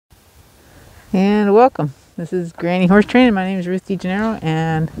And welcome. This is Granny Horse Training. My name is Ruth DeGennaro,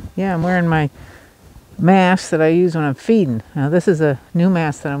 and yeah, I'm wearing my mask that I use when I'm feeding. Now this is a new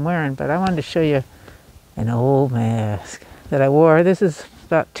mask that I'm wearing, but I wanted to show you an old mask that I wore. This is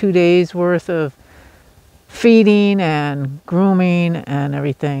about 2 days worth of feeding and grooming and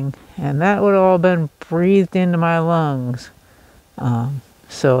everything, and that would have all been breathed into my lungs.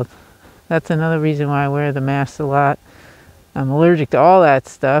 So that's another reason why I wear the mask a lot. I'm allergic to all that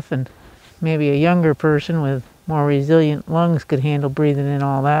stuff, and maybe a younger person with more resilient lungs could handle breathing in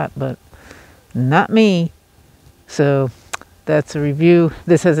all that, but not me. So that's a review.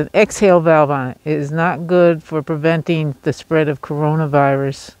 This has an exhale valve on it. It is not good for preventing the spread of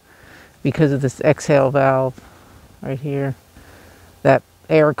coronavirus because of this exhale valve right here. That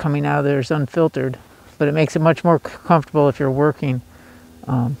air coming out of there is unfiltered, but it makes it much more comfortable if you're working.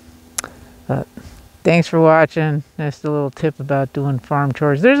 But thanks for watching. Just a little tip about doing farm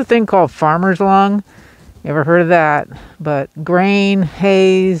chores. There's a thing called farmer's lung. You ever heard of that? But grain,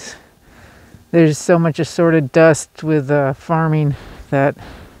 haze, there's so much assorted dust with farming that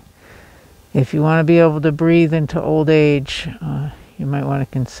if you want to be able to breathe into old age, you might want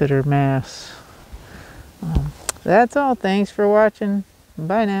to consider masks. That's all. Thanks for watching.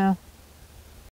 Bye now.